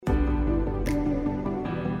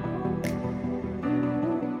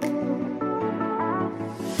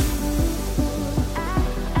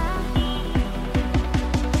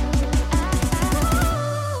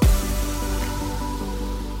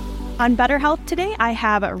On Better Health today, I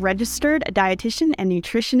have a registered dietitian and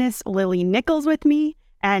nutritionist Lily Nichols with me,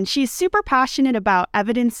 and she's super passionate about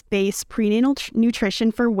evidence-based prenatal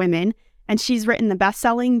nutrition for women, and she's written the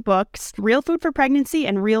best-selling books, Real Food for Pregnancy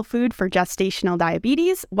and Real Food for Gestational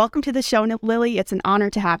Diabetes. Welcome to the show, Lily. It's an honor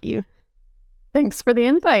to have you. Thanks for the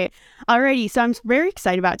invite. Alrighty, so I'm very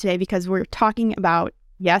excited about today because we're talking about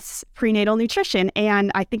prenatal nutrition.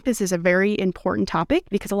 And I think this is a very important topic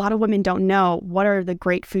because a lot of women don't know what are the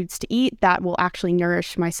great foods to eat that will actually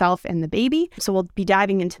nourish myself and the baby. So we'll be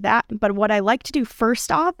diving into that. But what I like to do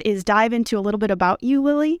first off is dive into a little bit about you,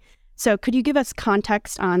 Lily. So could you give us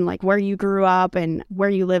context on like where you grew up and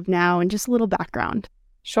where you live now and just a little background?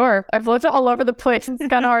 Sure. I've lived all over the place. It's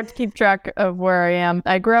kind of hard to keep track of where I am.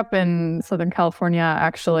 I grew up in Southern California,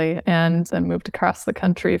 actually, and then moved across the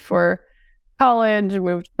country for college,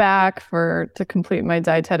 moved back to complete my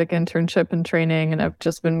dietetic internship and training, and I've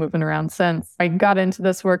just been moving around since. I got into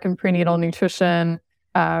this work in prenatal nutrition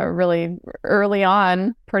really early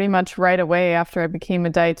on, pretty much right away after I became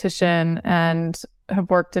a dietitian, and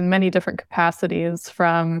have worked in many different capacities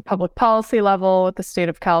from public policy level with the state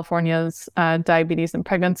of California's diabetes and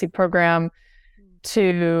pregnancy program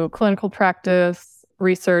to clinical practice,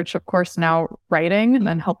 research, of course, now writing, and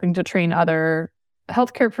then helping to train other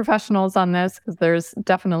healthcare professionals on this because there's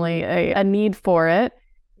definitely a need for it.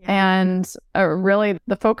 Yeah. And really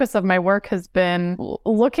the focus of my work has been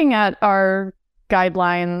looking at our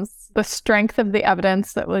guidelines, the strength of the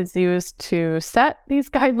evidence that was used to set these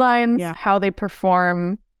guidelines, how they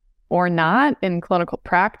perform or not in clinical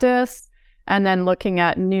practice, and then looking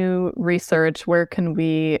at new research, where can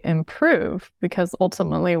we improve? Because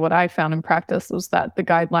ultimately what I found in practice was that the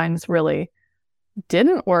guidelines really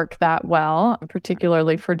didn't work that well,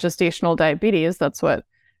 particularly for gestational diabetes. That's what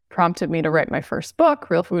prompted me to write my first book,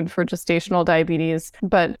 Real Food for Gestational Diabetes.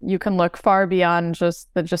 But you can look far beyond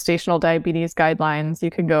just the gestational diabetes guidelines.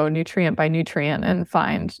 You can go nutrient by nutrient and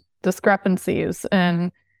find discrepancies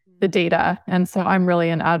in the data. And so I'm really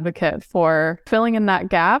an advocate for filling in that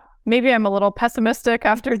gap. Maybe I'm a little pessimistic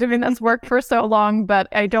after doing this work for so long, but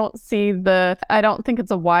I don't think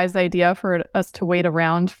it's a wise idea for us to wait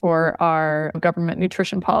around for our government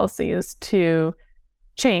nutrition policies to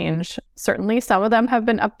change. Certainly some of them have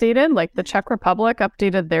been updated, like the Czech Republic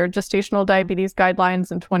updated their gestational diabetes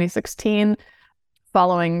guidelines in 2016,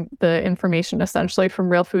 following the information essentially from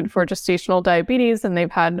Real Food for Gestational Diabetes, and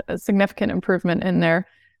they've had a significant improvement in their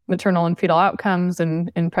maternal and fetal outcomes in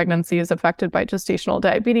pregnancies affected by gestational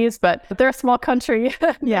diabetes. But they're a small country.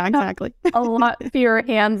 Yeah, exactly. A lot fewer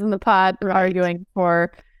hands in the pot arguing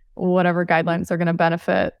for whatever guidelines are going to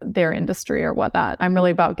benefit their industry or whatnot. I'm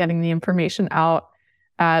really about getting the information out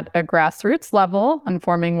at a grassroots level,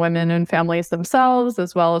 informing women and families themselves,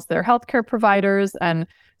 as well as their healthcare providers. And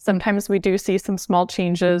sometimes we do see some small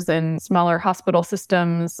changes in smaller hospital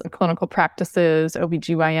systems, clinical practices,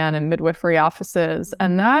 OBGYN and midwifery offices.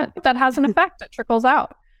 And that has an effect. It trickles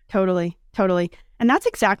out. Totally. And that's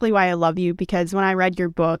exactly why I love you, because when I read your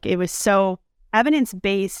book, it was so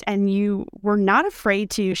evidence-based and you were not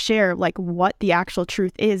afraid to share like what the actual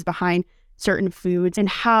truth is behind certain foods and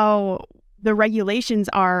how the regulations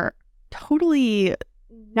are totally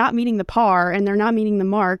not meeting the par and they're not meeting the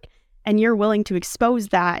mark. And you're willing to expose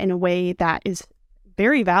that in a way that is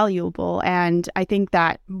very valuable. And I think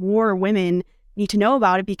that more women need to know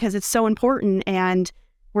about it because it's so important. And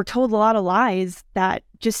we're told a lot of lies that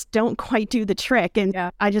just don't quite do the trick. And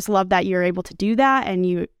I just love that you're able to do that and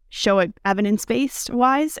you show it evidence-based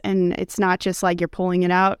wise. And it's not just like you're pulling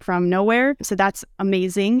it out from nowhere. So that's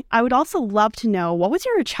amazing. I would also love to know, what was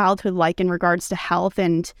your childhood like in regards to health?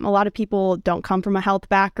 And a lot of people don't come from a health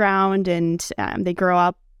background and they grow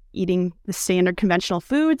up eating the standard conventional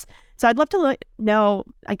foods. So I'd love to know,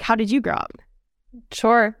 like, how did you grow up?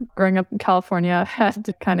 Sure. Growing up in California,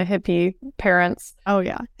 had kind of hippie parents. Oh,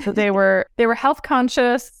 yeah. So they were health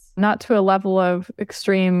conscious, not to a level of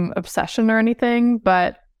extreme obsession or anything,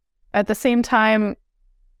 but at the same time,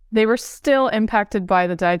 they were still impacted by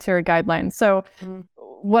the dietary guidelines. So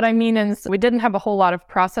what I mean is we didn't have a whole lot of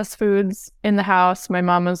processed foods in the house. My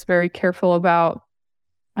mom was very careful about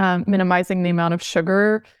minimizing the amount of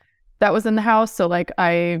sugar that was in the house. So like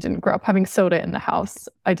I didn't grow up having soda in the house.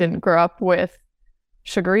 I didn't grow up with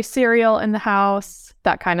sugary cereal in the house,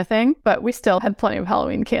 that kind of thing. But we still had plenty of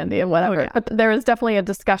Halloween candy and whatever. Oh, yeah. But there was definitely a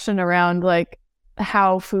discussion around like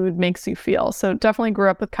how food makes you feel. So definitely grew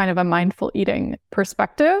up with kind of a mindful eating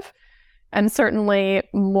perspective and certainly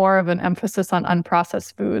more of an emphasis on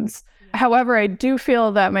unprocessed foods. However, I do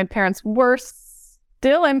feel that my parents were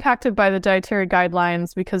still impacted by the dietary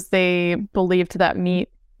guidelines because they believed that meat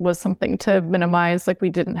was something to minimize. Like we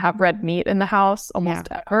didn't have red meat in the house almost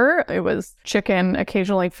ever. It was chicken,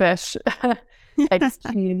 occasionally fish. I just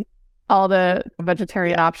eat all the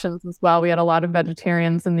vegetarian options as well. We had a lot of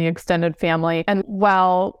vegetarians in the extended family. And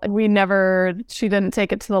while she didn't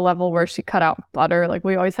take it to the level where she cut out butter. Like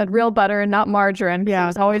we always had real butter and not margarine. Yeah. It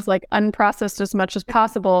was always like unprocessed as much as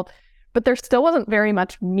possible, but there still wasn't very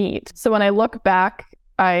much meat. So when I look back,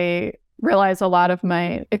 I realize a lot of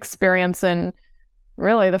my experience in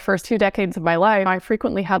really the first 2 decades of my life, I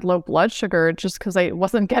frequently had low blood sugar just because I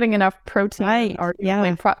wasn't getting enough protein or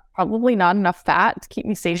probably not enough fat to keep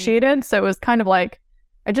me satiated. So it was kind of like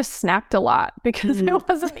I just snacked a lot because I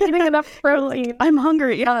wasn't eating enough protein. I'm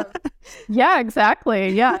hungry. Yeah, exactly.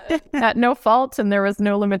 Yeah, at no fault, and there was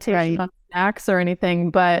no limitation on snacks or anything.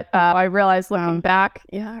 But I realized looking back,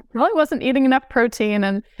 I probably wasn't eating enough protein,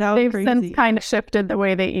 and they've since kind of shifted the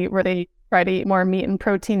way they eat, where they try to eat more meat and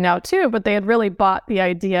protein now too, but they had really bought the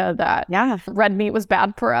idea that red meat was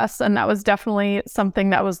bad for us. And that was definitely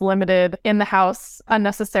something that was limited in the house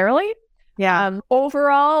unnecessarily.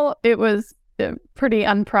 Overall, it was pretty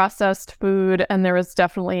unprocessed food. And there was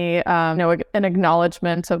definitely an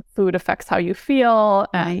acknowledgement of food affects how you feel.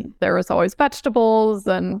 And there was always vegetables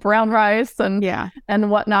and brown rice and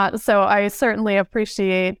whatnot. So I certainly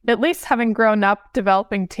appreciate at least having grown up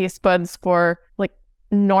developing taste buds for like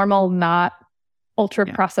normal, not ultra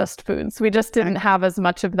processed foods. We just didn't have as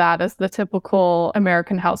much of that as the typical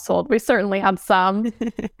American household. We certainly had some.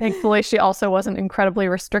 Thankfully, she also wasn't incredibly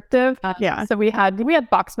restrictive. So we had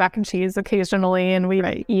boxed mac and cheese occasionally, and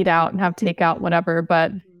we eat out and have takeout, whatever.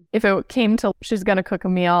 But if it came to she's going to cook a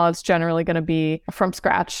meal, it's generally going to be from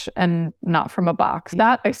scratch and not from a box.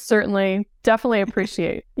 That I definitely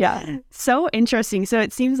appreciate. So interesting. So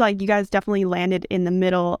it seems like you guys definitely landed in the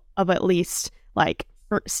middle of at least like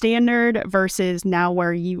standard versus now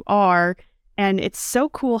where you are. And it's so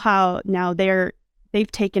cool how now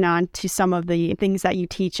they've taken on to some of the things that you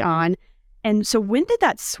teach on. And so when did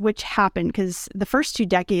that switch happen? Because the first 2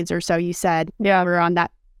 decades or so, you said were on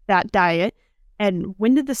that diet. And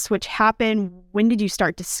when did the switch happen? When did you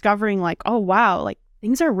start discovering like, oh, wow, like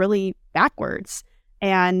things are really backwards?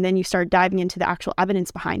 And then you start diving into the actual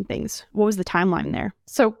evidence behind things. What was the timeline there?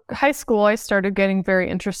 So high school, I started getting very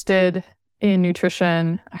interested in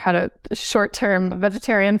nutrition. I had a short-term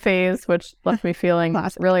vegetarian phase, which left me feeling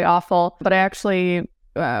really awful. But I actually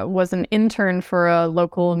was an intern for a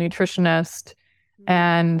local nutritionist,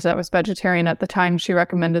 and I was vegetarian at the time. She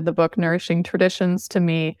recommended the book Nourishing Traditions to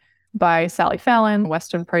me by Sally Fallon,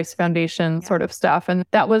 Weston Price Foundation sort of stuff. And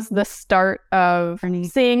that was the start of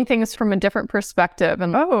seeing things from a different perspective.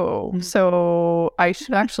 And so I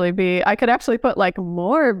could actually put like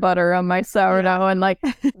more butter on my sourdough and like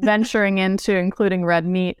venturing into including red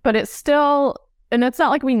meat. But it's not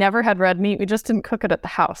like we never had red meat. We just didn't cook it at the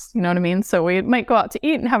house. You know what I mean? So we might go out to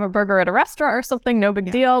eat and have a burger at a restaurant or something. No big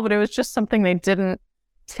deal. But it was just something they didn't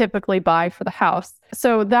typically buy for the house.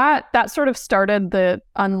 So that sort of started the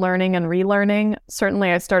unlearning and relearning.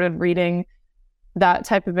 Certainly I started reading that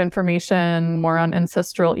type of information more on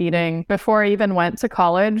ancestral eating before I even went to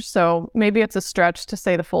college. So maybe it's a stretch to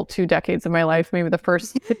say the full 2 decades of my life, maybe the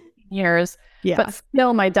first 15 years. But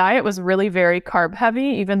still my diet was really very carb heavy,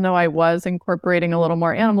 even though I was incorporating a little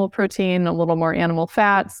more animal protein, a little more animal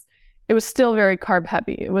fats. It was still very carb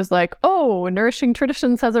heavy. It was like, Nourishing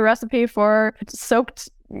Traditions has a recipe for soaked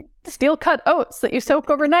steel cut oats that you soak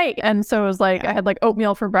overnight. And so it was like, I had like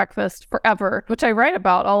oatmeal for breakfast forever, which I write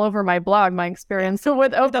about all over my blog, my experience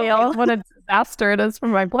with oatmeal, what a disaster it is for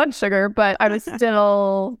my blood sugar. But I was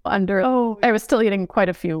still I was still eating quite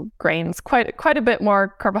a few grains, quite a bit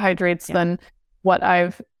more carbohydrates than what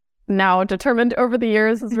I've now determined over the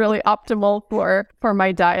years is really optimal for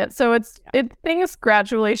my diet. So things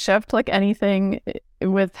gradually shift like anything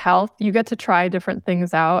with health. You get to try different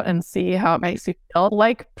things out and see how it makes you feel.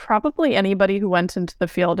 Like probably anybody who went into the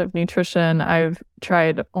field of nutrition, I've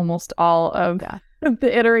tried almost all of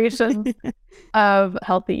the iterations of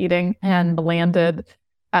healthy eating and landed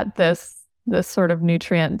at this sort of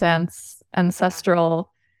nutrient dense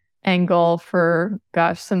ancestral angle for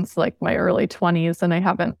since like my early 20s, and I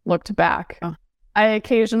haven't looked back. I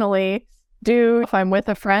occasionally do, if I'm with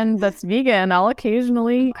a friend that's vegan, I'll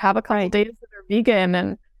occasionally have a couple days that are vegan,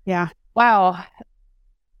 and wow,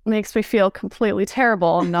 makes me feel completely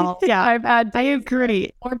terrible. And I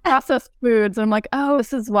agree. More processed foods. I'm like,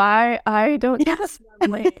 this is why I don't do this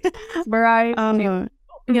normally. Where I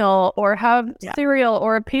meal or have cereal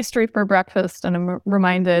or a pastry for breakfast, and I'm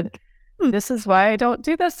reminded this is why I don't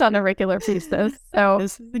do this on a regular basis. So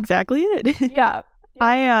this is exactly it.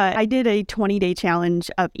 I did a 20-day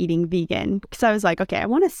challenge of eating vegan because I was like, okay, I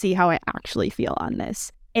want to see how I actually feel on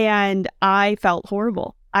this. And I felt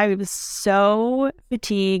horrible. I was so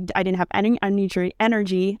fatigued. I didn't have any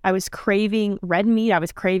energy. I was craving red meat. I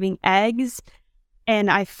was craving eggs. And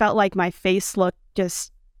I felt like my face looked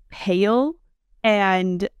just pale.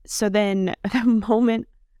 And so then the moment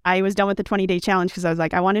I was done with the 20-day challenge, because I was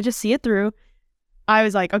like, I want to just see it through. I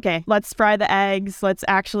was like, okay, let's fry the eggs. Let's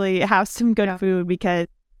actually have some good food because,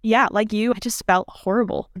 yeah, like you, I just felt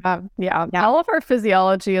horrible. Yeah. All of our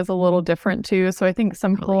physiology is a little different too. So I think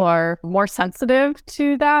some people are more sensitive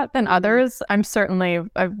to that than others. I'm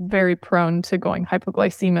very prone to going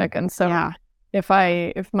hypoglycemic. And so if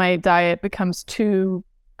my diet becomes too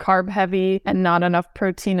carb heavy and not enough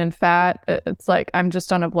protein and fat, it's like I'm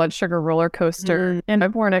just on a blood sugar roller coaster. And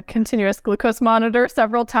I've worn a continuous glucose monitor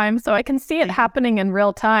several times, so I can see it happening in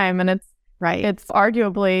real time. And it's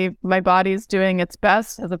arguably my body's doing its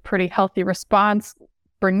best, has a pretty healthy response,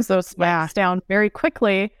 brings those spikes down very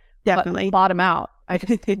quickly. Definitely. But bottom out. I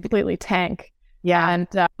just completely tank. Yeah. And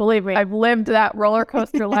believe me, I've lived that roller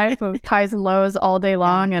coaster life of highs and lows all day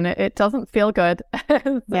long, and it doesn't feel good.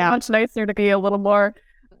 It's much nicer to be a little more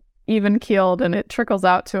even keeled, and it trickles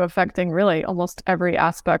out to affecting really almost every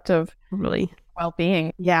aspect of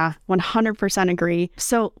well-being. Yeah, 100% agree.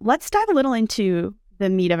 So let's dive a little into the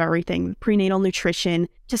meat of everything, prenatal nutrition.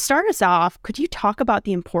 To start us off, could you talk about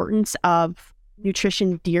the importance of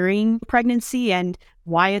nutrition during pregnancy and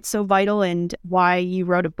why it's so vital and why you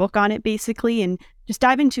wrote a book on it basically, and just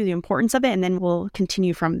dive into the importance of it, and then we'll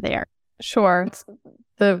continue from there. Sure.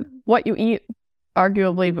 What you eat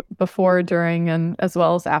arguably before, during, and as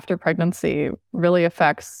well as after pregnancy really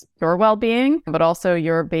affects your well-being, but also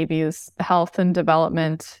your baby's health and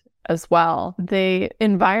development as well. The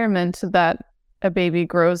environment that a baby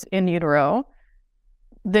grows in utero,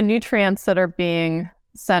 the nutrients that are being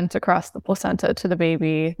sent across the placenta to the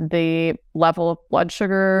baby, the level of blood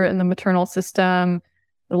sugar in the maternal system,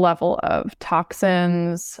 the level of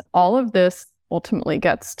toxins, all of this ultimately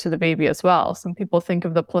gets to the baby as well. Some people think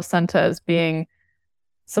of the placenta as being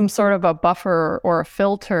some sort of a buffer or a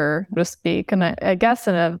filter, so to speak. And I guess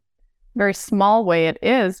in a very small way it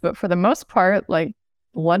is, but for the most part, like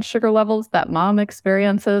blood sugar levels that mom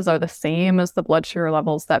experiences are the same as the blood sugar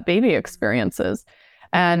levels that baby experiences.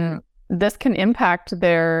 And this can impact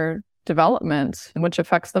their development, which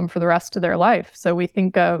affects them for the rest of their life. So we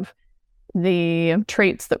think of the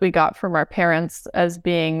traits that we got from our parents as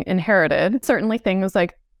being inherited. Certainly things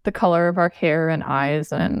like the color of our hair and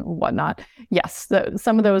eyes and whatnot. Yes,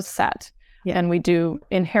 some of those set, and we do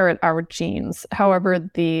inherit our genes. However,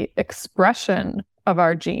 the expression of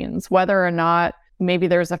our genes, whether or not maybe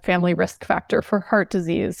there's a family risk factor for heart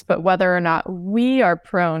disease, but whether or not we are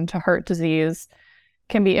prone to heart disease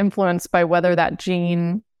can be influenced by whether that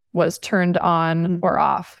gene was turned on or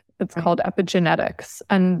off. It's called epigenetics.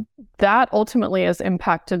 And that ultimately is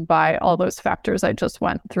impacted by all those factors I just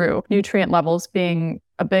went through, nutrient levels being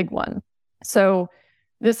a big one. So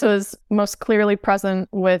this was most clearly present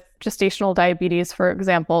with gestational diabetes, for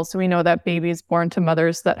example. So we know that babies born to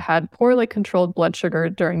mothers that had poorly controlled blood sugar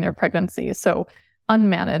during their pregnancy, so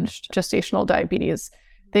unmanaged gestational diabetes,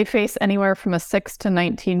 they face anywhere from a 6 to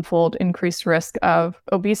 19-fold increased risk of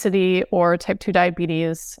obesity or type 2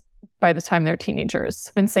 diabetes by the time they're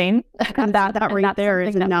teenagers. Insane. And that right there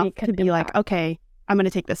is enough to be like, okay, I'm going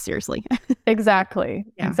to take this seriously. Exactly.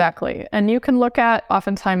 And you can look at,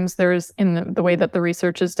 oftentimes there's, in the way that the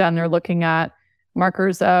research is done, they're looking at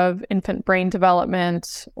markers of infant brain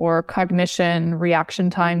development or cognition, reaction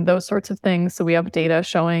time, those sorts of things. So we have data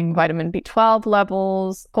showing vitamin B12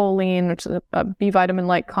 levels, choline, which is a B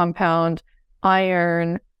vitamin-like compound,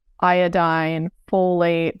 iron, iodine,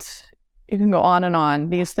 folate. You can go on and on.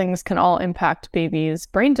 These things can all impact babies'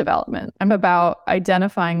 brain development. I'm about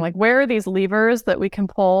identifying like where are these levers that we can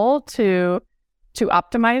pull to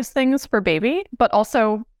optimize things for baby, but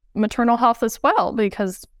also maternal health as well,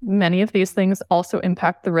 because many of these things also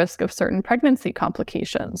impact the risk of certain pregnancy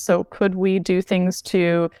complications. So could we do things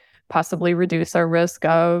to possibly reduce our risk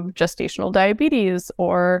of gestational diabetes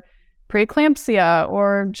or preeclampsia,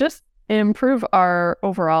 or just improve our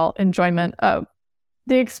overall enjoyment of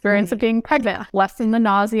the experience of being pregnant? Lessen the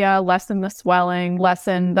nausea, lessen the swelling,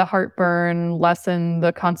 lessen the heartburn, lessen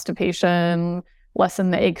the constipation,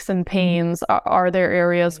 lessen the aches and pains. Are there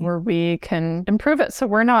areas where we can improve it so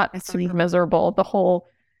we're not super miserable the whole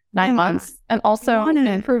 9 months, and also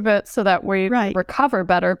improve it so that we recover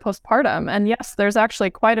better postpartum? And yes, there's actually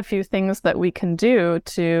quite a few things that we can do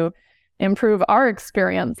to improve our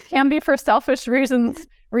experience. Can be for selfish reasons.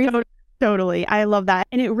 Totally. I love that.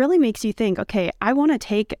 And it really makes you think, okay, I want to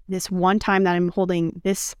take this one time that I'm holding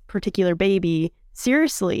this particular baby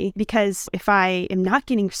seriously, because if I am not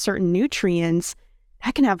getting certain nutrients,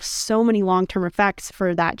 that can have so many long-term effects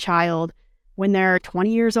for that child when they're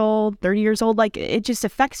 20 years old, 30 years old. Like, it just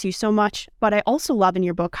affects you so much. But I also love in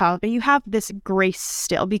your book how you have this grace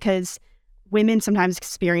still, because women sometimes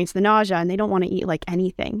experience the nausea and they don't want to eat like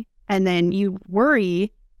anything. And then you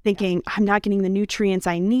worry thinking, I'm not getting the nutrients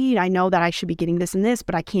I need. I know that I should be getting this and this,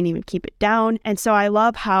 but I can't even keep it down. And so I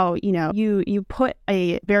love how, you put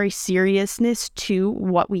a very seriousness to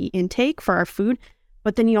what we intake for our food,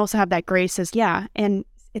 but then you also have that grace as, and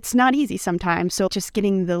it's not easy sometimes. So just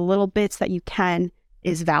getting the little bits that you can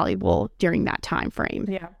is valuable during that time frame.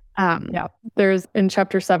 There's in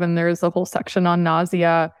chapter 7, there's a whole section on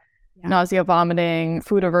nausea, vomiting,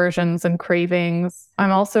 food aversions and cravings.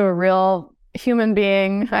 I'm also a real human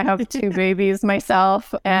being. I have 2 babies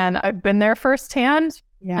myself, and I've been there firsthand.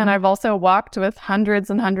 And I've also walked with hundreds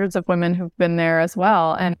and hundreds of women who've been there as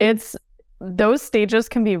well. And those stages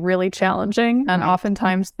can be really challenging. And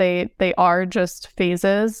oftentimes they are just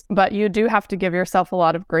phases, but you do have to give yourself a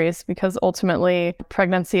lot of grace, because ultimately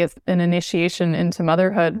pregnancy is an initiation into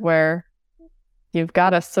motherhood where you've got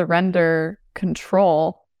to surrender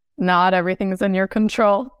control. Not everything's in your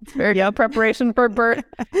control. It's very preparation for birth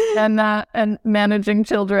and managing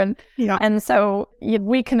children. And so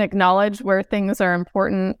we can acknowledge where things are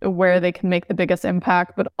important, where they can make the biggest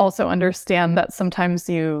impact, but also understand that sometimes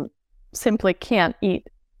you simply can't eat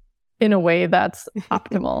in a way that's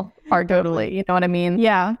optimal or totally. You know what I mean?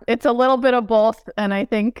 Yeah, it's a little bit of both. And I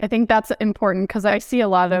think that's important, because I see a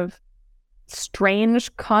lot of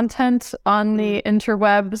strange content on the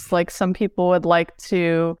interwebs. Like, some people would like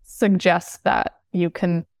to suggest that you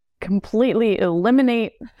can completely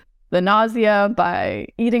eliminate the nausea by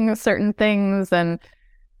eating certain things. And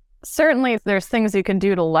certainly there's things you can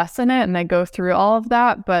do to lessen it, and they go through all of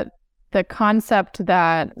that. But the concept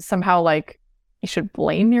that somehow like you should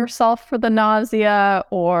blame yourself for the nausea,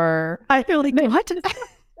 or I feel like what?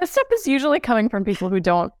 This stuff is usually coming from people who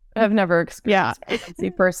have never experienced pregnancy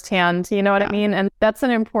firsthand. You know what I mean? And that's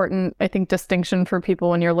an important, I think, distinction for people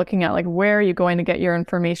when you're looking at like, where are you going to get your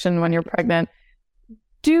information when you're pregnant?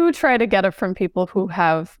 Do try to get it from people who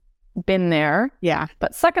have been there. Yeah.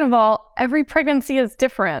 But second of all, every pregnancy is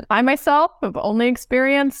different. I myself have only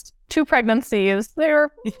experienced 2 pregnancies. They're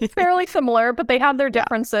fairly similar, but they have their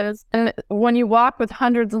differences. And when you walk with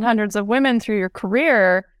hundreds and hundreds of women through your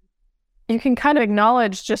career, you can kind of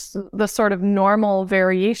acknowledge just the sort of normal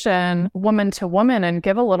variation woman to woman and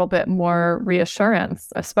give a little bit more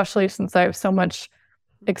reassurance, especially since I have so much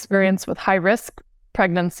experience with high risk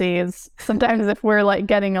pregnancies. Sometimes if we're like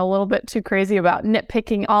getting a little bit too crazy about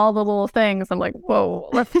nitpicking all the little things, I'm like, whoa,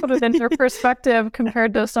 let's put it into perspective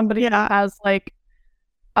compared to somebody who has like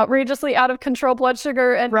outrageously out of control blood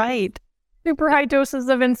sugar and super high doses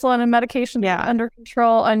of insulin and medication under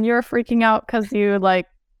control, and you're freaking out because you like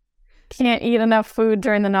can't eat enough food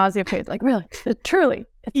during the nausea phase. Like, really, truly,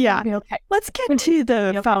 it's gonna be okay. Let's get to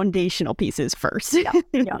the foundational pieces first.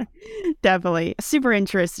 Definitely. Super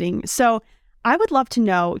interesting. So I would love to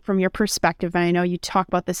know from your perspective, and I know you talk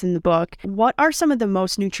about this in the book, what are some of the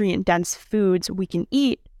most nutrient dense foods we can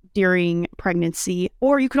eat during pregnancy?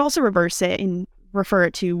 Or you could also reverse it and refer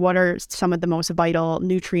it to what are some of the most vital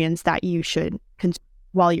nutrients that you should consume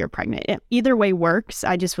while you're pregnant. Either way works.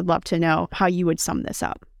 I just would love to know how you would sum this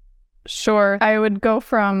up. Sure. I would go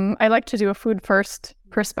I like to do a food first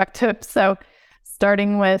perspective. So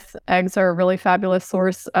starting with eggs are a really fabulous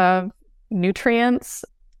source of nutrients.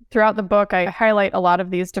 Throughout the book, I highlight a lot of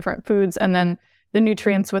these different foods and then the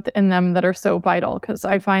nutrients within them that are so vital, because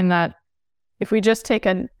I find that if we just take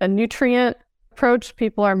a nutrient approach,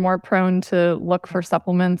 people are more prone to look for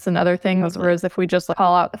supplements and other things. Whereas if we just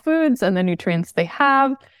call out the foods and the nutrients they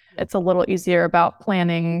have, it's a little easier about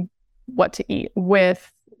planning what to eat.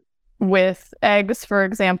 With eggs, for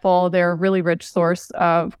example, they're a really rich source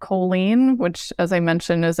of choline, which, as I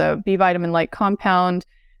mentioned, is a B vitamin-like compound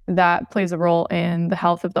that plays a role in the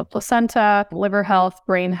health of the placenta, liver health,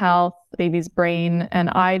 brain health, baby's brain and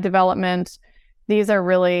eye development. These are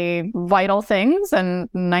really vital things, and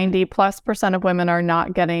 90+% of women are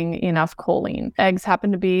not getting enough choline. Eggs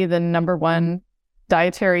happen to be the number one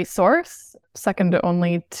dietary source, second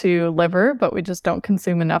only to liver, but we just don't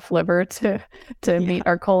consume enough liver to meet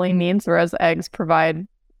our choline needs, whereas eggs provide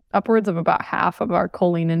upwards of about half of our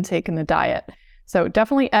choline intake in the diet. So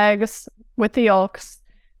definitely eggs with the yolks.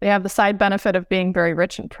 They have the side benefit of being very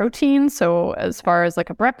rich in protein. So as far as like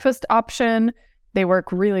a breakfast option, they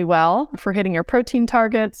work really well for hitting your protein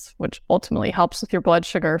targets, which ultimately helps with your blood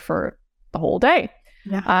sugar for the whole day.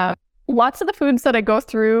 Lots of the foods that I go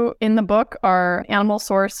through in the book are animal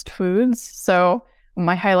sourced foods. So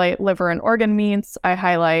I highlight liver and organ meats. I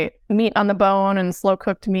highlight meat on the bone and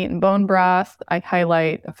slow-cooked meat and bone broth. I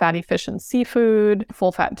highlight fatty fish and seafood,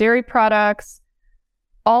 full-fat dairy products.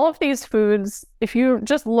 All of these foods, if you're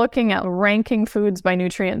just looking at ranking foods by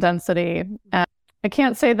nutrient density, and I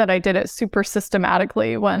can't say that I did it super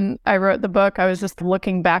systematically when I wrote the book. I was just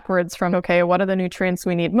looking backwards from, okay, what are the nutrients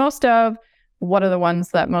we need most of? What are the ones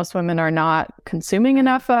that most women are not consuming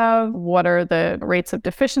enough of? What are the rates of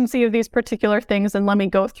deficiency of these particular things? And let me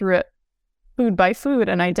go through it food by food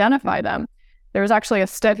and identify them. There was actually a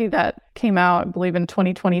study that came out, I believe in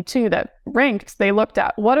 2022, that ranked, they looked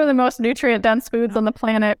at what are the most nutrient-dense foods on the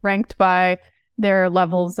planet ranked by their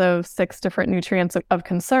levels of 6 different nutrients of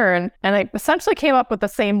concern. And they essentially came up with the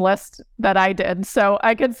same list that I did. So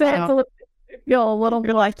I could say feel a little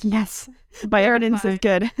You're like, yes, my evidence is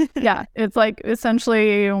good. Yeah, it's like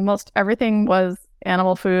essentially almost everything was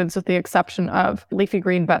animal foods with the exception of leafy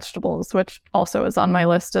green vegetables, which also is on my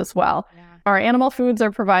list as well. Yeah. Our animal foods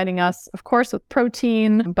are providing us, of course, with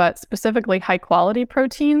protein, but specifically high quality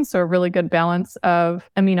protein. So a really good balance of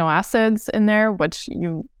amino acids in there, which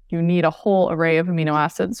you need a whole array of amino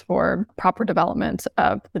acids for proper development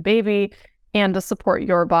of the baby and to support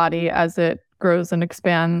your body as it grows and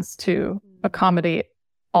expands to accommodate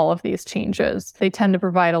all of these changes. They tend to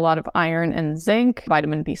provide a lot of iron and zinc,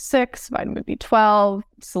 vitamin B6, vitamin B12,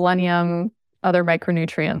 selenium, other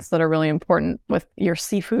micronutrients that are really important with your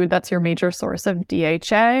seafood. That's your major source of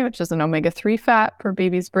DHA, which is an omega-3 fat for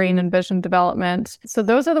baby's brain and vision development. So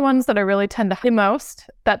those are the ones that I really tend to highlight most.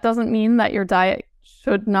 That doesn't mean that your diet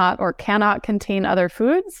should not or cannot contain other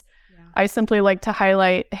foods. Yeah. I simply like to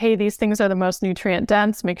highlight, hey, these things are the most nutrient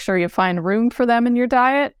dense. Make sure you find room for them in your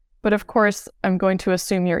diet. But of course, I'm going to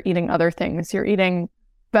assume you're eating other things. You're eating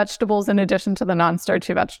vegetables in addition to the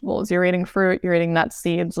non-starchy vegetables. You're eating fruit, you're eating nuts,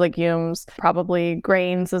 seeds, legumes, probably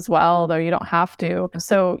grains as well, though you don't have to.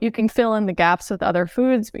 So you can fill in the gaps with other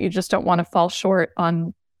foods, but you just don't want to fall short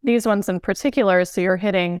on these ones in particular. So you're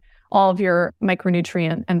hitting all of your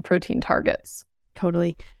micronutrient and protein targets.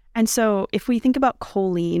 Totally. And so if we think about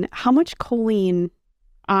choline, how much choline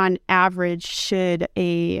on average should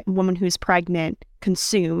a woman who's pregnant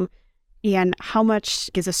consume? And how much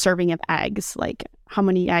is a serving of eggs? Like how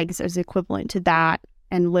many eggs is equivalent to that,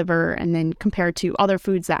 and liver, and then compared to other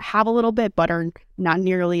foods that have a little bit but are not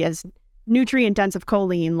nearly as nutrient dense of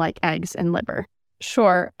choline like eggs and liver?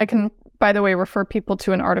 Sure. I can, by the way, refer people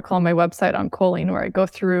to an article on my website on choline where I go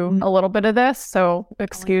through a little bit of this. So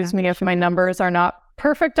excuse me if my numbers are not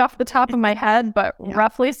perfect off the top of my head, but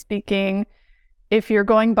roughly speaking, if you're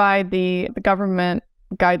going by the government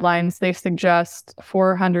guidelines, they suggest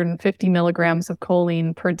 450 milligrams of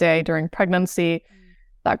choline per day during pregnancy.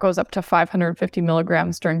 That goes up to 550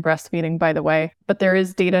 milligrams during breastfeeding, by the way. But there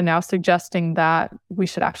is data now suggesting that we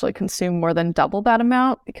should actually consume more than double that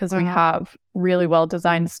amount because we have really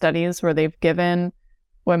well-designed studies where they've given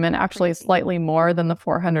women actually slightly more than the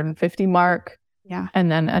 450 mark. Yeah.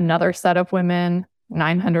 And then another set of women,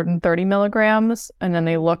 930 milligrams. And then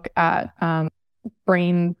they look at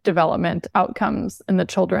brain development outcomes in the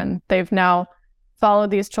children. They've now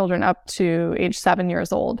followed these children up to age 7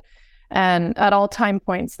 years old. And at all time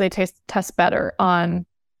points, they test better on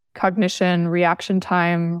cognition, reaction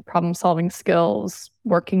time, problem-solving skills,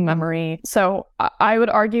 working memory. So I would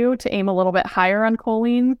argue to aim a little bit higher on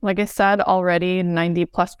choline. Like I said, already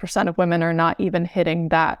 90+% of women are not even hitting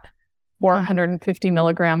that 450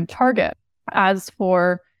 milligram target. As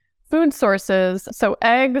for food sources, so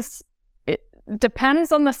eggs,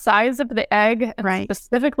 depends on the size of the egg, and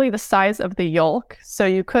specifically the size of the yolk. So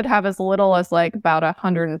you could have as little as like about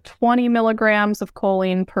 120 milligrams of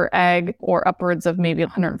choline per egg, or upwards of maybe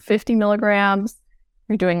 150 milligrams.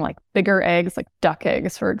 You're doing like bigger eggs, like duck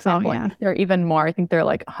eggs, for example. They're even more. I think they're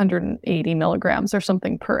like 180 milligrams or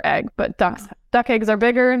something per egg. But duck eggs are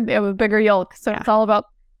bigger. They have a bigger yolk. So it's all about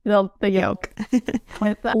the yolk.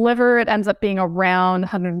 With the liver, it ends up being around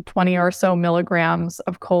 120 or so milligrams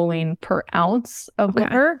of choline per ounce of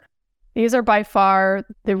liver. These are by far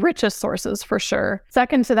the richest sources for sure.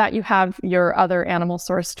 Second to that, you have your other animal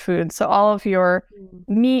sourced foods. So all of your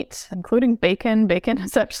meat, including bacon. Bacon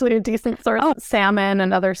is actually a decent source. Salmon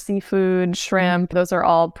and other seafood, shrimp, those are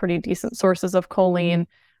all pretty decent sources of choline.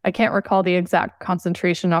 I can't recall the exact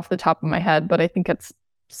concentration off the top of my head, but I think it's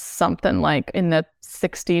something like in the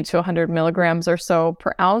 60 to 100 milligrams or so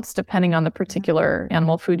per ounce, depending on the particular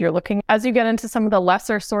animal food you're looking at. As you get into some of the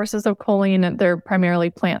lesser sources of choline, they're primarily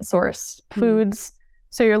plant-sourced foods.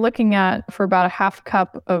 So you're looking at for about a half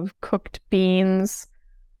cup of cooked beans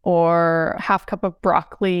or half cup of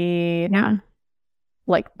broccoli,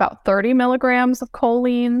 like about 30 milligrams of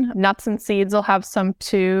choline. Nuts and seeds will have some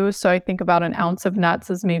too. So I think about an ounce of nuts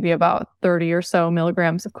is maybe about 30 or so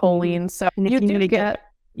milligrams of choline. So you do get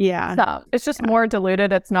some. It's just more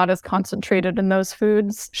diluted. It's not as concentrated in those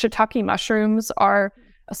foods. Shiitake mushrooms are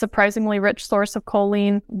a surprisingly rich source of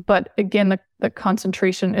choline, but again, the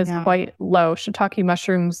concentration is quite low. Shiitake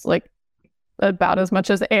mushrooms, like about as much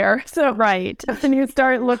as air. So when you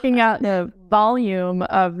start looking at the volume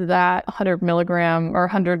of that 100 milligram or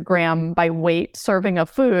 100 gram by weight serving of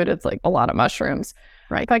food, it's like a lot of mushrooms.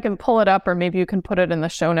 Right. If I can pull it up, or maybe you can put it in the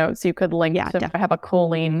show notes, you could link to have a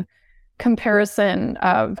choline comparison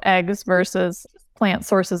of eggs versus plant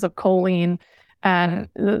sources of choline. And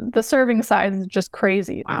the serving size is just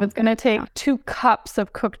crazy. Wow. If it's going to take 2 cups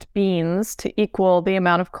of cooked beans to equal the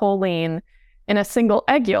amount of choline in a single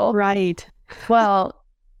egg yolk, well,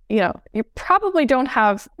 you probably don't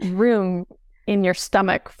have room in your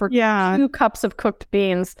stomach for 2 cups of cooked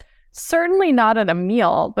beans. Certainly not at a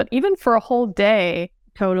meal, but even for a whole day,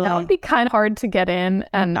 that would be kind of hard to get in,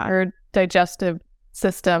 and our digestive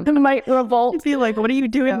system might revolt. You'd be like, what are you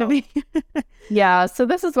doing to me? So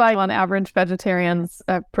this is why on average vegetarians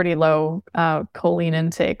have pretty low choline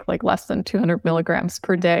intake, like less than 200 milligrams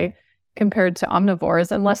per day compared to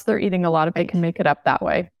omnivores, unless they're eating a lot of it, can make it up that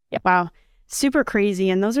way. Wow. Super crazy.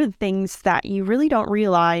 And those are the things that you really don't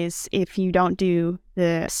realize if you don't do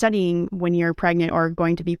the studying when you're pregnant or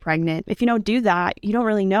going to be pregnant. If you don't do that, you don't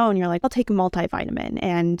really know. And you're like, I'll take a multivitamin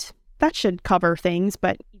and that should cover things.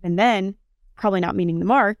 But even then, probably not meeting the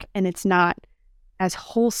mark, and it's not as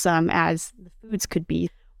wholesome as the foods could be.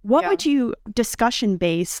 What would you discussion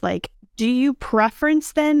base, like, do you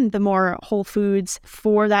preference then the more whole foods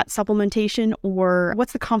for that supplementation, or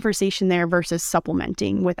what's the conversation there versus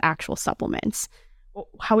supplementing with actual supplements?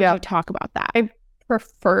 How would you talk about that? I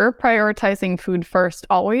prefer prioritizing food first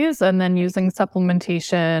always, and then using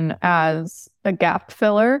supplementation as a gap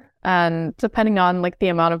filler. And depending on like the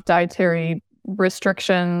amount of dietary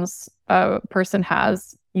restrictions a person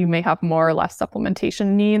has, you may have more or less supplementation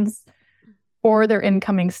needs, or their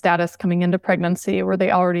incoming status coming into pregnancy. Were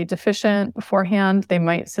they already deficient beforehand? They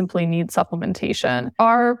might simply need supplementation.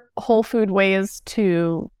 Are whole food ways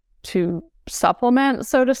to supplement,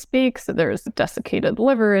 so to speak. So there's desiccated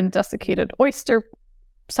liver and desiccated oyster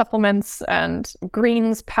supplements and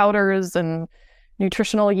greens powders and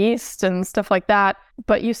nutritional yeast and stuff like that.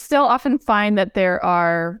 But you still often find that there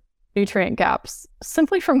are nutrient gaps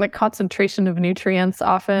simply from the concentration of nutrients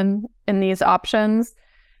often in these options.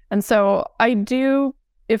 And so I do,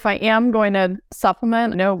 if I am going to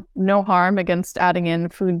supplement, no harm against adding in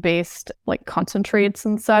food-based like concentrates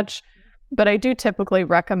and such, but I do typically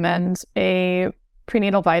recommend a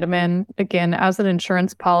prenatal vitamin, again, as an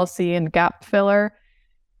insurance policy and gap filler,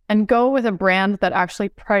 and go with a brand that actually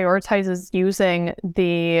prioritizes using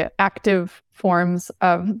the active forms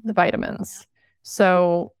of the vitamins.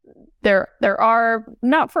 So there are,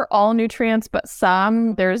 not for all nutrients, but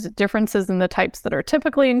some, there's differences in the types that are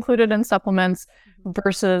typically included in supplements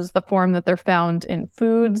versus the form that they're found in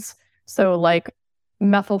foods. So like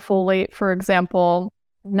methylfolate, for example,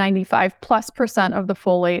 95+% of the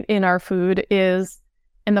folate in our food is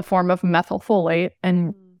in the form of methylfolate,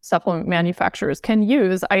 and supplement manufacturers can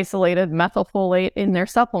use isolated methylfolate in their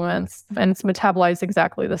supplements, and it's metabolized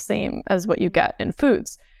exactly the same as what you get in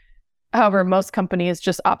foods. However, most companies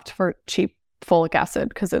just opt for cheap folic acid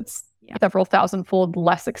because it's several thousand-fold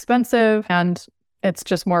less expensive and it's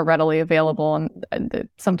just more readily available. And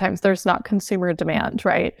sometimes there's not consumer demand,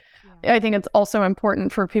 right? I think it's also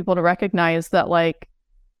important for people to recognize that, like,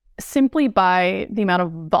 simply by the amount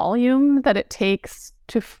of volume that it takes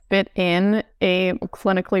to fit in a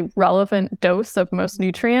clinically relevant dose of most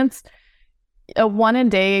nutrients, a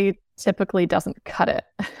 1-a-day typically doesn't cut it.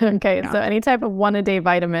 Okay, so any type of 1-a-day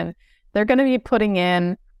vitamin, they're going to be putting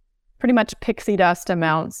in pretty much pixie dust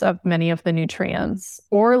amounts of many of the nutrients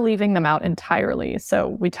or leaving them out entirely. So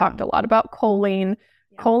we talked a lot about choline.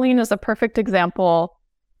 Choline is a perfect example.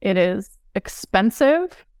 It is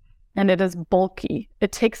expensive and it is bulky.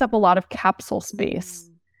 It takes up a lot of capsule space.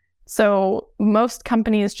 So most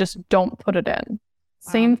companies just don't put it in.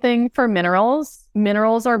 Same thing for minerals.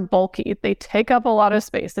 Minerals are bulky. They take up a lot of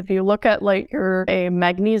space. If you look at like a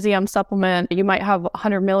magnesium supplement, you might have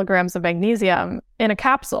 100 milligrams of magnesium in a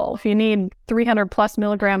capsule. If you need 300 plus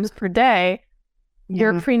milligrams per day,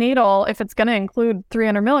 your prenatal, if it's going to include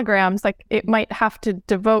 300 milligrams, like it might have to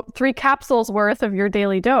devote 3 capsules worth of your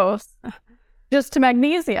daily dose just to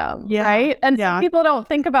magnesium, right? And people don't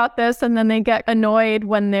think about this, and then they get annoyed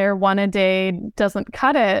when their 1-a-day doesn't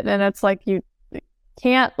cut it. And it's like, you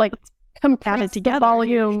can't like compress the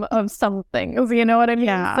volume of something, you know what I mean?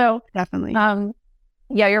 Yeah, so definitely.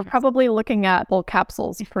 Yeah, you're probably looking at full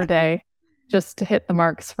capsules per day just to hit the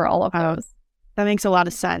marks for all of those. That makes a lot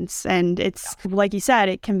of sense. And it's like you said,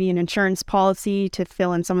 it can be an insurance policy to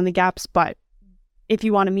fill in some of the gaps. But if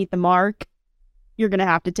you want to meet the mark, you're going to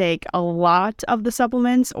have to take a lot of the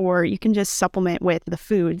supplements, or you can just supplement with the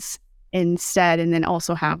foods instead and then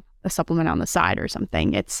also have a supplement on the side or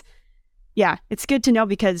something. It's good to know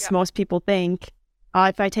because most people think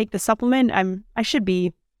if I take the supplement, I should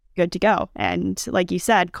be good to go. And like you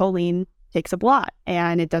said, choline takes up a lot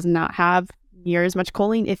and it does not have near as much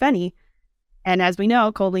choline, if any. And as we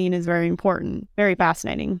know, choline is very important, very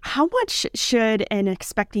fascinating. How much should an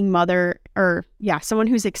expecting mother someone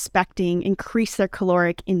who's expecting increase their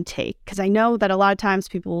caloric intake? Because I know that a lot of times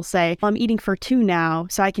people will say, well, I'm eating for 2 now,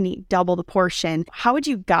 so I can eat double the portion. How would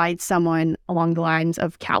you guide someone along the lines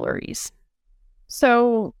of calories?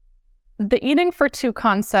 So the eating for 2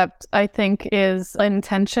 concept, I think, is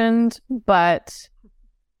intentioned, but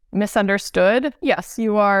misunderstood. Yes,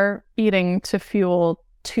 you are eating to fuel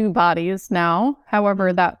 2 bodies now.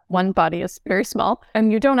 However, that one body is very small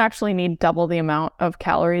and you don't actually need double the amount of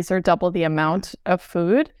calories or double the amount of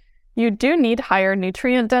food. You do need higher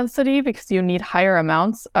nutrient density because you need higher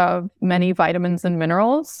amounts of many vitamins and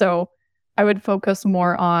minerals. So I would focus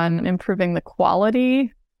more on improving the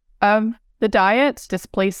quality of the diet,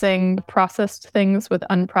 displacing processed things with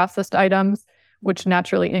unprocessed items, which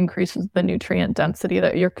naturally increases the nutrient density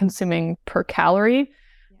that you're consuming per calorie.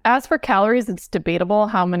 As for calories, it's debatable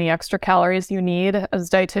how many extra calories you need. As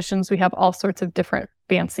dietitians, we have all sorts of different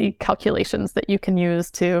fancy calculations that you can use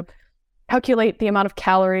to calculate the amount of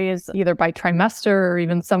calories, either by trimester or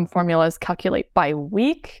even some formulas calculate by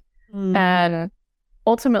week. And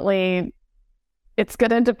ultimately, it's going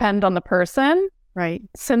to depend on the person. Right.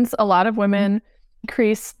 Since a lot of women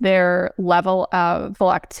increase their level of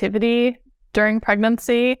full activity during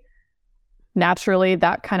pregnancy, naturally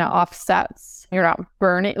that kind of offsets. You're not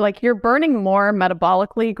burning, you're burning more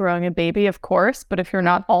metabolically growing a baby, of course, but if you're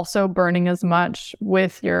not also burning as much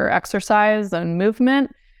with your exercise and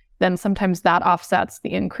movement, then sometimes that offsets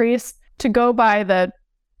the increase. To go by the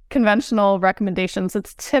conventional recommendations,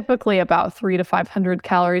 it's typically about 300 to 500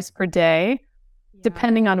 calories per day,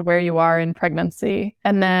 depending on where you are in pregnancy.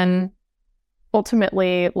 And then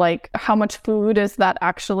ultimately, how much food is that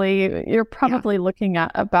actually? You're probably looking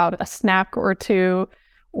at about a snack or 2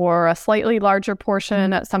 or a slightly larger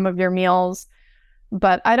portion at some of your meals.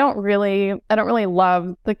 But I don't really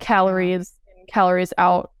love the calories in, calories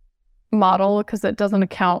out model because it doesn't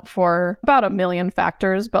account for about 1 million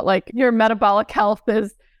factors. But your metabolic health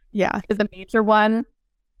is a major one.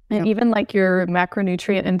 And even your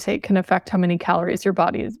macronutrient intake can affect how many calories your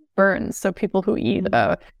body burns. So people who eat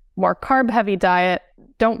a more carb-heavy diet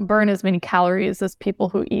don't burn as many calories as people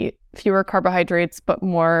who eat fewer carbohydrates but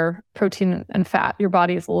more protein and fat. Your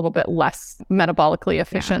body is a little bit less metabolically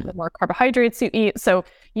efficient the more carbohydrates you eat. So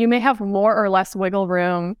you may have more or less wiggle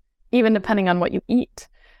room, even depending on what you eat.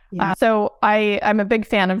 So I'm a big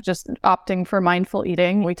fan of just opting for mindful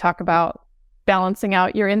eating. We talk about balancing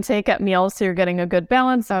out your intake at meals so you're getting a good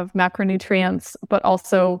balance of macronutrients, but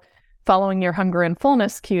also following your hunger and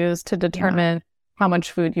fullness cues to determine how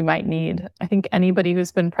much food you might need. I think anybody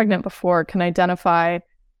who's been pregnant before can identify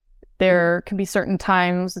there can be certain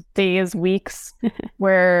times, days, weeks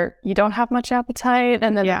where you don't have much appetite.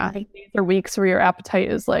 And then days or weeks where your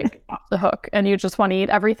appetite is off the hook and you just want to eat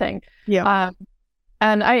everything.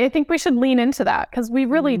 And I think we should lean into that because we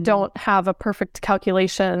really don't have a perfect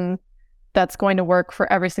calculation that's going to work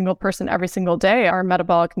for every single person every single day. Our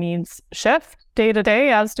metabolic needs shift day to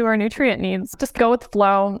day, as do our nutrient needs. Just go with the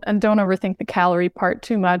flow and don't overthink the calorie part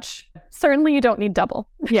too much. Certainly you don't need double.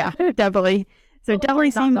 Yeah, definitely. So it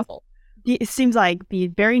definitely seems like be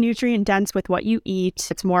very nutrient dense with what you eat.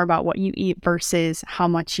 It's more about what you eat versus how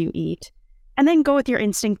much you eat. And then go with your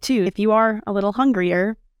instinct too. If you are a little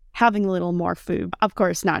hungrier, having a little more food. Of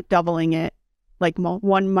course, not doubling it like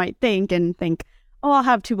one might think, oh, I'll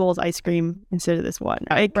have 2 bowls of ice cream instead of this one.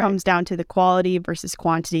 It comes down to the quality versus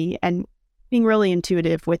quantity and being really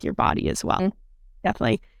intuitive with your body as well.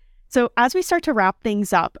 Definitely. So as we start to wrap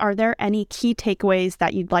things up, are there any key takeaways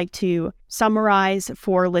that you'd like to summarize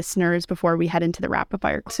for listeners before we head into the rapid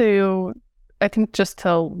fire? I think just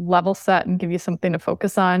to level set and give you something to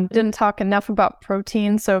focus on. Didn't talk enough about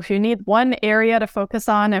protein. So if you need one area to focus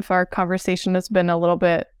on, if our conversation has been a little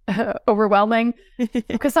bit overwhelming,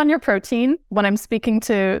 focus on your protein. When I'm speaking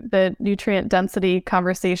to the nutrient density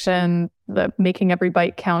conversation, the making every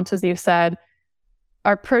bite count, as you said,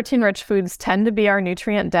 our protein-rich foods tend to be our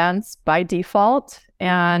nutrient dense by default.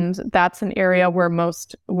 And that's an area where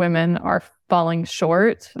most women are falling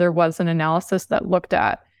short. There was an analysis that looked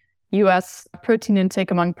at US protein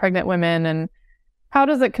intake among pregnant women and how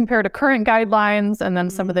does it compare to current guidelines, and then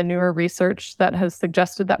some of the newer research that has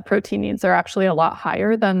suggested that protein needs are actually a lot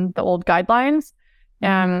higher than the old guidelines.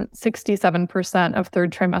 And 67% of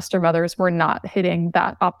third trimester mothers were not hitting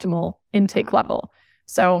that optimal intake level.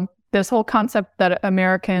 So this whole concept that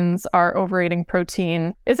Americans are overeating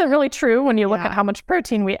protein isn't really true when you look at how much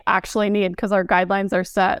protein we actually need, because our guidelines are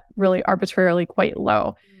set really arbitrarily quite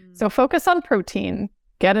low. So focus on protein,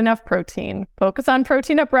 get enough protein, focus on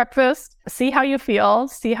protein at breakfast, see how you feel,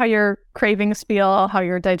 see how your cravings feel, how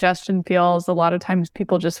your digestion feels. A lot of times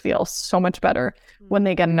people just feel so much better when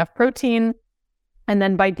they get enough protein. And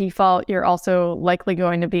then by default, you're also likely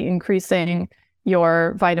going to be increasing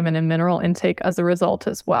your vitamin and mineral intake as a result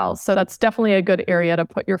as well. So that's definitely a good area to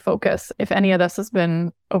put your focus if any of this has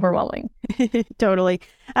been overwhelming. Totally.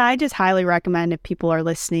 I just highly recommend, if people are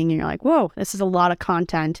listening and you're like, whoa, this is a lot of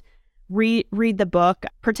content, read the book.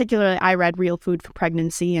 Particularly, I read Real Food for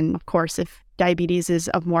Pregnancy. And of course, if diabetes is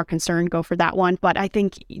of more concern, go for that one. But I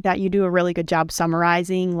think that you do a really good job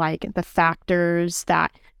summarizing like the factors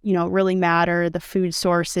that really matter, the food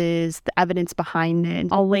sources, the evidence behind it.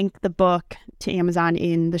 I'll link the book to Amazon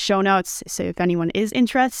in the show notes, so if anyone is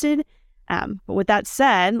interested. But with that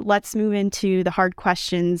said, let's move into the hard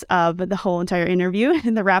questions of the whole entire interview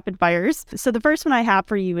and the rapid fires. So the first one I have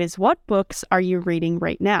for you is, what books are you reading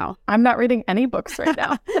right now? I'm not reading any books right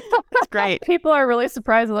now. That's great. People are really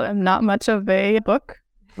surprised that I'm not much of a book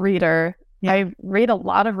reader. Yeah. I read a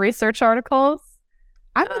lot of research articles.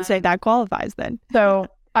 I would say that qualifies then. So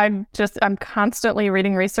I'm constantly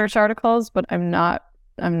reading research articles, but I'm not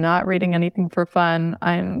reading anything for fun.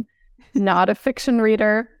 I'm not a fiction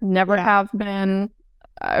reader, never have been.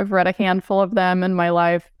 I've read a handful of them in my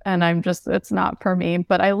life, and it's not for me.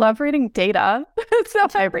 But I love reading data. So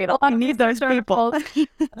I read a lot of need those people.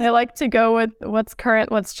 I like to go with what's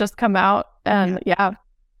current, what's just come out. And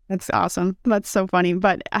That's awesome. That's so funny.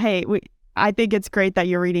 But hey, I think it's great that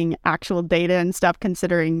you're reading actual data and stuff,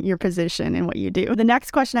 considering your position and what you do. The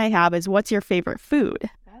next question I have is, what's your favorite food?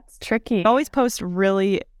 That's tricky. You always post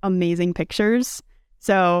really amazing pictures,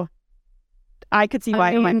 so I could see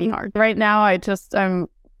why it might be hard. Right now, I'm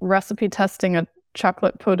recipe testing a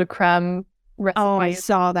chocolate pot de creme recipe. Oh, I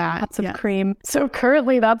saw that. Lots of cream. So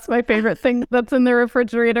currently, that's my favorite thing that's in the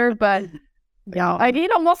refrigerator, but I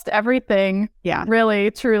eat almost everything. Yeah. Really,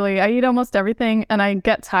 truly. I eat almost everything, and I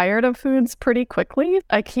get tired of foods pretty quickly.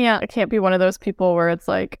 I can't be one of those people where it's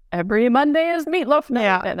like every Monday is meatloaf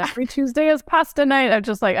night and every Tuesday is pasta night. I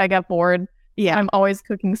get bored. Yeah. I'm always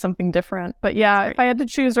cooking something different. But if I had to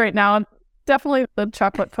choose right now, definitely the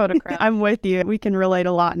chocolate pot de creme. I'm with you. We can relate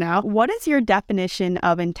a lot now. What is your definition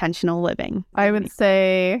of intentional living? I would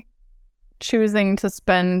say choosing to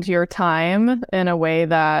spend your time in a way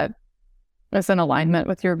that is in alignment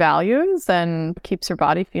with your values and keeps your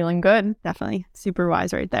body feeling good. Definitely. Super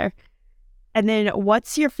wise right there. And then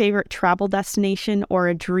what's your favorite travel destination or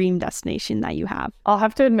a dream destination that you have? I'll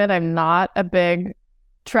have to admit, I'm not a big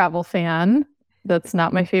travel fan. That's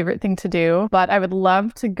not my favorite thing to do, but I would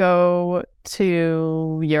love to go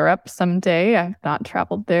to Europe someday. I've not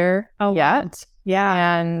traveled there yet.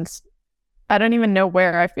 Yeah. And I don't even know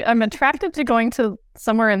where. I'm attracted to going to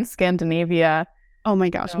somewhere in Scandinavia. Oh my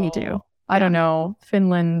gosh, me too. I don't know,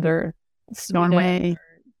 Finland or Norway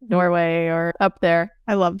or up there.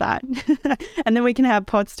 I love that. And then we can have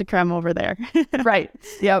pots de creme over there. Right.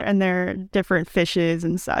 Yep. And their different fishes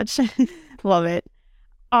and such. Love it.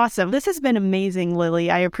 Awesome. This has been amazing, Lily.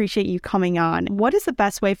 I appreciate you coming on. What is the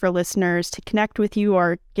best way for listeners to connect with you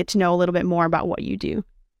or get to know a little bit more about what you do?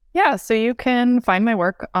 Yeah, so you can find my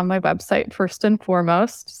work on my website first and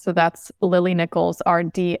foremost. So that's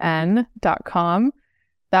lilynicholsrdn.com.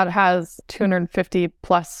 That has 250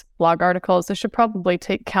 plus blog articles. I should probably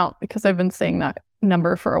take count because I've been saying that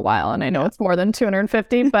number for a while and I know it's more than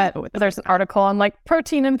 250, but there's an article on like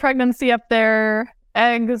protein in pregnancy up there,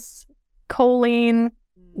 eggs, choline,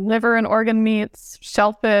 liver and organ meats,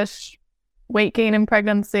 shellfish, weight gain in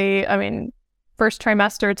pregnancy. I mean, first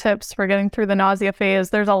trimester tips for getting through the nausea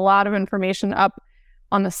phase. There's a lot of information up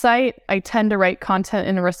on the site. I tend to write content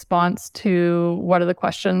in response to what are the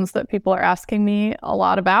questions that people are asking me a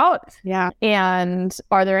lot about. Yeah. And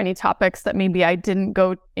are there any topics that maybe I didn't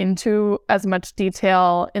go into as much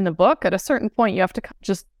detail in the book? At a certain point, you have to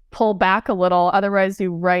just pull back a little. Otherwise,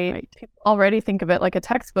 you write, people already think of it like a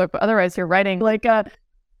textbook, but otherwise you're writing like a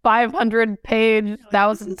 500-page,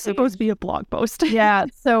 1,000. It's supposed to be a blog post. Yeah.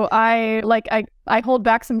 So I hold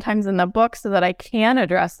back sometimes in the book so that I can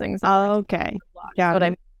address things. Oh, okay. Yeah.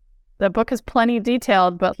 But the book is plenty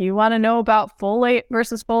detailed, but if you want to know about folate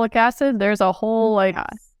versus folic acid, there's a whole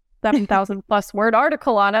 7,000 plus word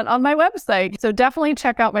article on it on my website. So definitely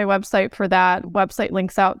check out my website for that. Website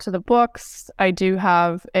links out to the books. I do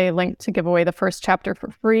have a link to give away the first chapter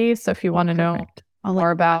for free. So if you want to know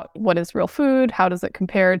more about what is real food, how does it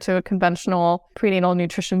compare to a conventional prenatal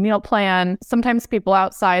nutrition meal plan, sometimes people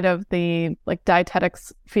outside of the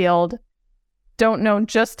dietetics field don't know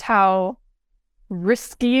just how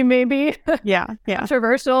risky, maybe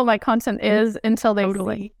controversial my content is until they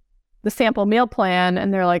see the sample meal plan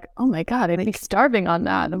and they're like, oh my God, I'd be starving on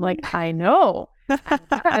that. And I'm like, I know.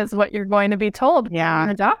 That is what you're going to be told from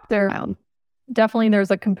a doctor. Definitely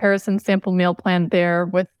there's a comparison sample meal plan there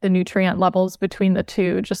with the nutrient levels between the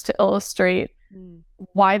two, just to illustrate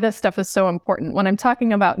why this stuff is so important. When I'm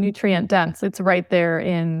talking about nutrient dense, it's right there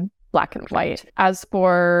in black and white. As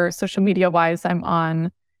for social media wise, I'm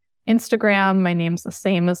on Instagram. My name's the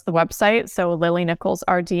same as the website. So Lily Nichols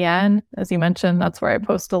RDN, as you mentioned, that's where I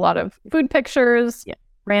post a lot of food pictures,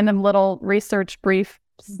 random little research brief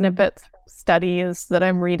snippets, studies that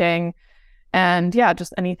I'm reading. And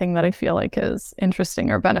just anything that I feel like is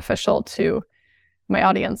interesting or beneficial to my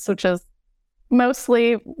audience, which is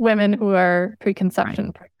mostly women who are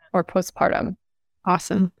preconception or postpartum.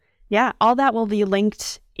 Awesome. Yeah, all that will be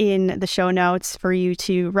linked in the show notes for you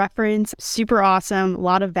to reference. Super awesome. A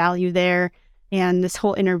lot of value there. And this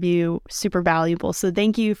whole interview, super valuable. So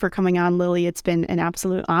thank you for coming on, Lily. It's been an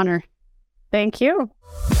absolute honor. Thank you.